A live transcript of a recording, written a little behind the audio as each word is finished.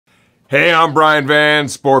Hey, I'm Brian Van,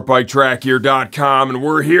 SportbikeTrackGear.com, and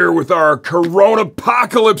we're here with our Corona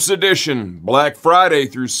Apocalypse Edition, Black Friday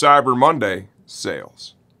through Cyber Monday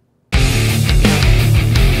sales.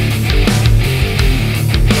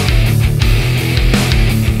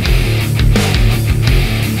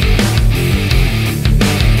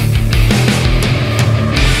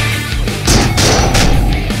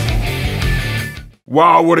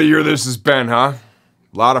 Wow, what a year this has been, huh?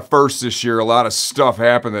 A lot of firsts this year, a lot of stuff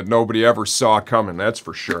happened that nobody ever saw coming, that's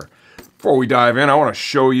for sure. Before we dive in, I want to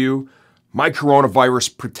show you my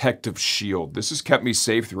coronavirus protective shield. This has kept me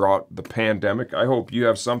safe throughout the pandemic. I hope you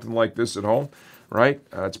have something like this at home, right?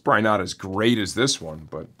 It's probably not as great as this one,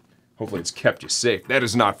 but hopefully it's kept you safe. That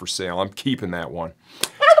is not for sale. I'm keeping that one.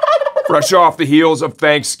 Fresh off the heels of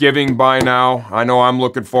Thanksgiving by now. I know I'm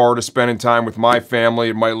looking forward to spending time with my family.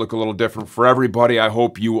 It might look a little different for everybody. I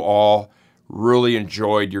hope you all really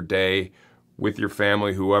enjoyed your day with your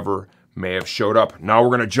family, whoever may have showed up. Now we're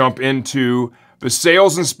going to jump into the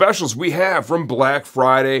sales and specials we have from Black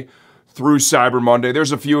Friday through Cyber Monday.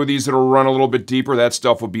 There's a few of these that will run a little bit deeper. That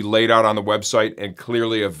stuff will be laid out on the website and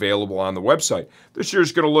clearly available on the website. This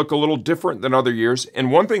year's going to look a little different than other years.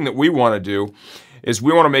 And one thing that we want to do is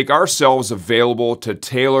we want to make ourselves available to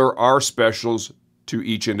tailor our specials to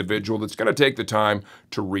each individual that's going to take the time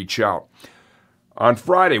to reach out. On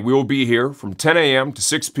Friday, we will be here from 10 a.m. to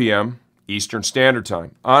 6 p.m. Eastern Standard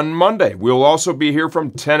Time. On Monday, we'll also be here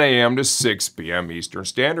from 10 a.m. to 6 p.m. Eastern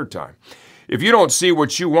Standard Time. If you don't see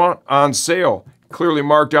what you want on sale, clearly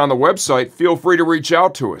marked on the website, feel free to reach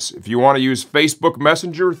out to us. If you want to use Facebook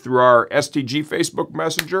Messenger through our STG Facebook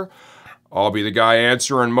Messenger, I'll be the guy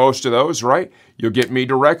answering most of those, right? You'll get me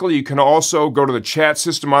directly. You can also go to the chat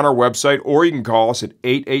system on our website, or you can call us at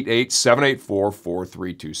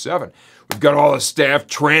 888-784-4327. We've got all the staff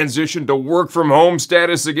transitioned to work from home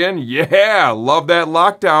status again. Yeah, love that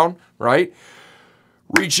lockdown, right?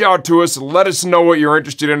 Reach out to us, let us know what you're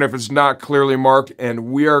interested in if it's not clearly marked, and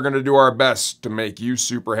we are going to do our best to make you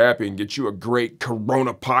super happy and get you a great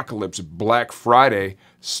Corona Apocalypse Black Friday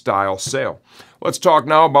style sale. Let's talk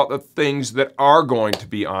now about the things that are going to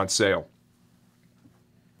be on sale.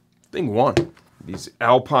 Thing one, these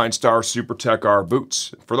Alpinestars SuperTech R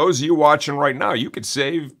boots. For those of you watching right now, you could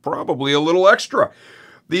save probably a little extra.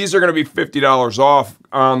 These are going to be $50 off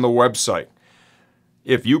on the website.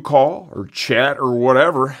 If you call or chat or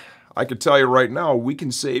whatever, I can tell you right now, we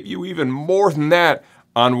can save you even more than that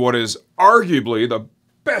on what is arguably the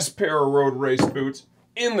best pair of road race boots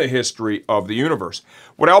in the history of the universe.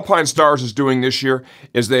 What Alpinestars is doing this year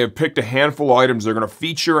is they have picked a handful of items they're going to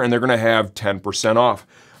feature and they're going to have 10% off.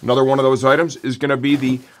 Another one of those items is going to be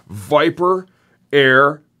the Viper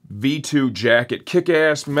Air V2 jacket.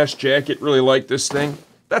 Kick-ass mesh jacket. Really like this thing.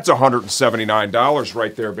 That's $179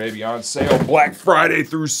 right there, baby, on sale Black Friday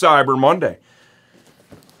through Cyber Monday.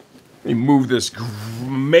 Let me move this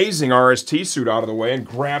amazing RST suit out of the way and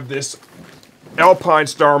grab this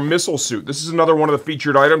Alpinestar missile suit. This is another one of the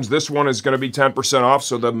featured items. This one is going to be 10% off,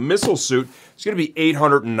 so the missile suit is going to be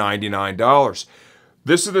 $899.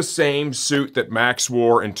 This is the same suit that Max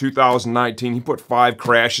wore in 2019. He put 5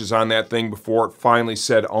 crashes on that thing before it finally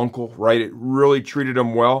said uncle, right? It really treated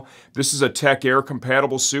him well. This is a Tech Air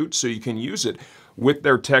compatible suit, so you can use it with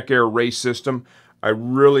their Tech Air race system. I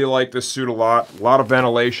really like this suit a lot of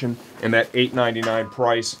ventilation, and that $899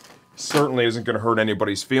 price certainly isn't going to hurt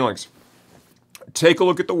anybody's feelings. Take a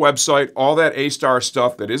look at the website. All that A-Star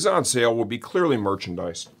stuff that is on sale will be clearly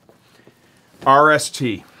merchandised.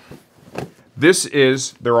 RST. This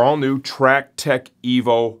is their all-new Track Tech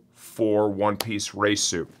Evo 4 one-piece race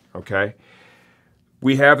suit, okay?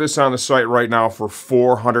 We have this on the site right now for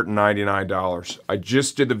 $499. I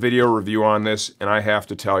just did the video review on this, and I have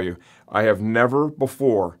to tell you, I have never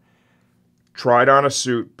before tried on a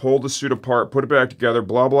suit, pulled the suit apart, put it back together,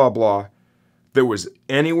 blah, blah, blah, that was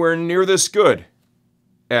anywhere near this good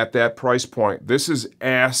at that price point. This is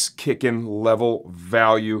ass-kicking level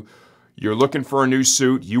value. You're looking for a new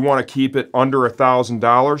suit, you want to keep it under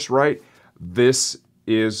 $1,000, right? This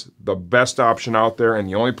is the best option out there, and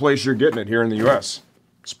the only place you're getting it here in the U.S.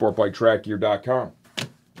 SportbikeTrackGear.com.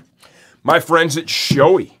 My friends at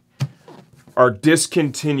Shoei are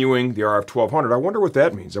discontinuing the RF1200. I wonder what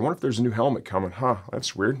that means. I wonder if there's a new helmet coming. Huh,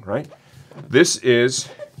 that's weird, right? This is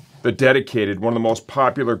the dedicated, one of the most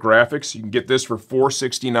popular graphics. You can get this for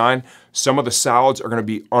 $469. Some of the solids are going to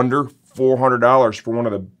be under $400 for one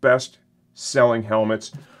of the best selling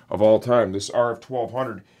helmets of all time. This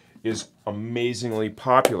RF1200 is amazingly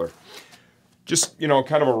popular. Just, you know,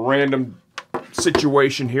 kind of a random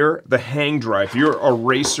situation here. The hang dry. If you're a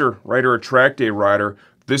racer, right, or a track day rider,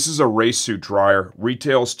 this is a race suit dryer.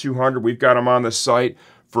 Retails $200. We've got them on the site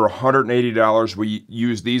for $180. We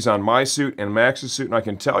use these on my suit and Max's suit, and I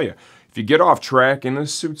can tell you, if you get off track and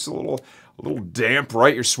this suit's a little damp,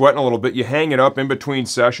 right? You're sweating a little bit. You hang it up in between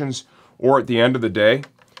sessions or at the end of the day.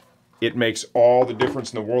 It makes all the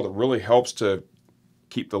difference in the world. It really helps to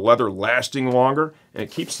keep the leather lasting longer, and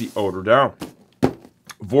it keeps the odor down.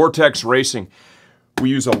 Vortex Racing. We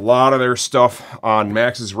use a lot of their stuff on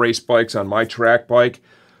Max's race bikes, on my track bike.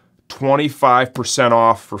 25%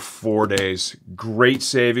 off for 4 days. Great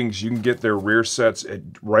savings. You can get their rear sets at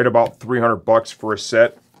right about $300 for a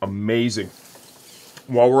set. Amazing.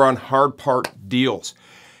 While we're on hard part deals,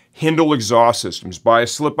 Hindle exhaust systems. Buy a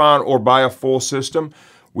slip-on or buy a full system.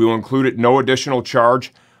 We will include at no additional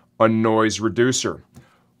charge a noise reducer.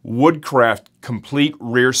 Woodcraft complete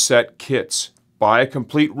rear set kits. Buy a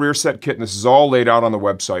complete rear set kit, and this is all laid out on the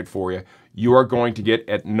website for you. You are going to get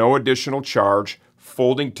at no additional charge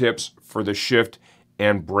folding tips for the shift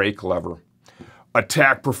and brake lever.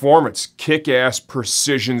 Attack Performance, kick-ass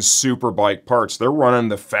precision superbike parts. They're running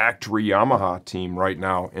the factory Yamaha team right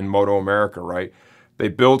now in Moto America, right? They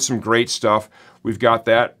build some great stuff. We've got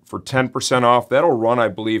that for 10% off. That'll run, I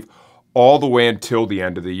believe, all the way until the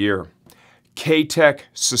end of the year. K-Tech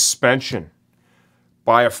suspension.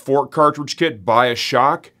 Buy a fork cartridge kit, buy a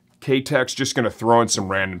shock. K-Tech's just going to throw in some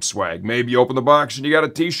random swag. Maybe you open the box and you got a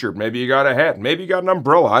t-shirt. Maybe you got a hat. Maybe you got an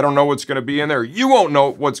umbrella. I don't know what's going to be in there. You won't know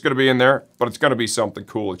what's going to be in there, but it's going to be something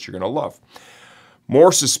cool that you're going to love.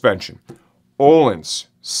 More suspension. Öhlins,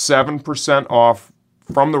 7% off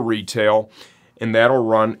from the retail, and that'll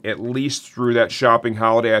run at least through that shopping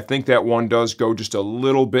holiday. I think that one does go just a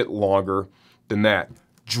little bit longer than that.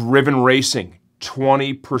 Driven Racing,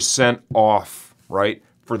 20% off, right,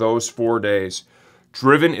 for those 4 days.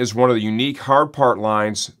 Driven is one of the unique hard part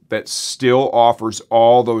lines that still offers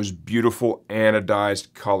all those beautiful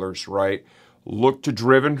anodized colors, right? Look to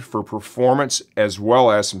Driven for performance as well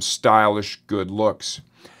as some stylish good looks.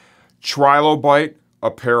 Trilobite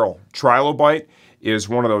apparel. Trilobite is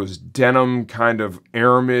one of those denim kind of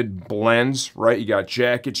aramid blends, right? You got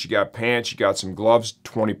jackets, you got pants, you got some gloves,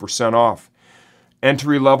 20% off.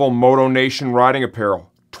 Entry-level Moto Nation riding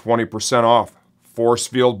apparel, 20% off. Force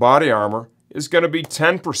Field body armor is going to be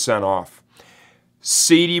 10% off.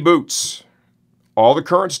 CD boots. All the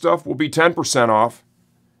current stuff will be 10% off.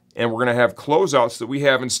 And we're going to have closeouts that we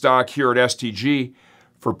have in stock here at STG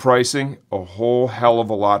for pricing a whole hell of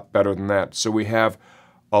a lot better than that. So we have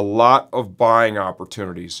a lot of buying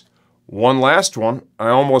opportunities. One last one, I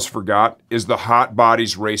almost forgot, is the Hot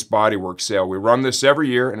Bodies Race Bodywork sale. We run this every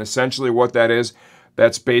year, and essentially what that is,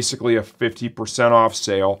 that's basically a 50% off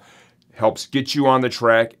sale. Helps get you on the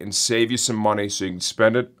track and save you some money so you can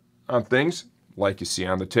spend it on things like you see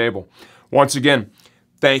on the table. Once again,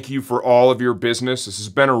 thank you for all of your business. This has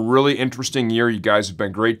been a really interesting year. You guys have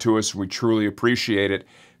been great to us. We truly appreciate it.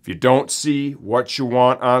 If you don't see what you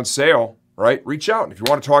want on sale, right, reach out. And if you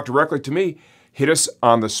want to talk directly to me, hit us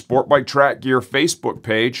on the Sportbike Track Gear Facebook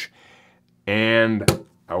page, and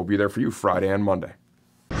I will be there for you Friday and Monday.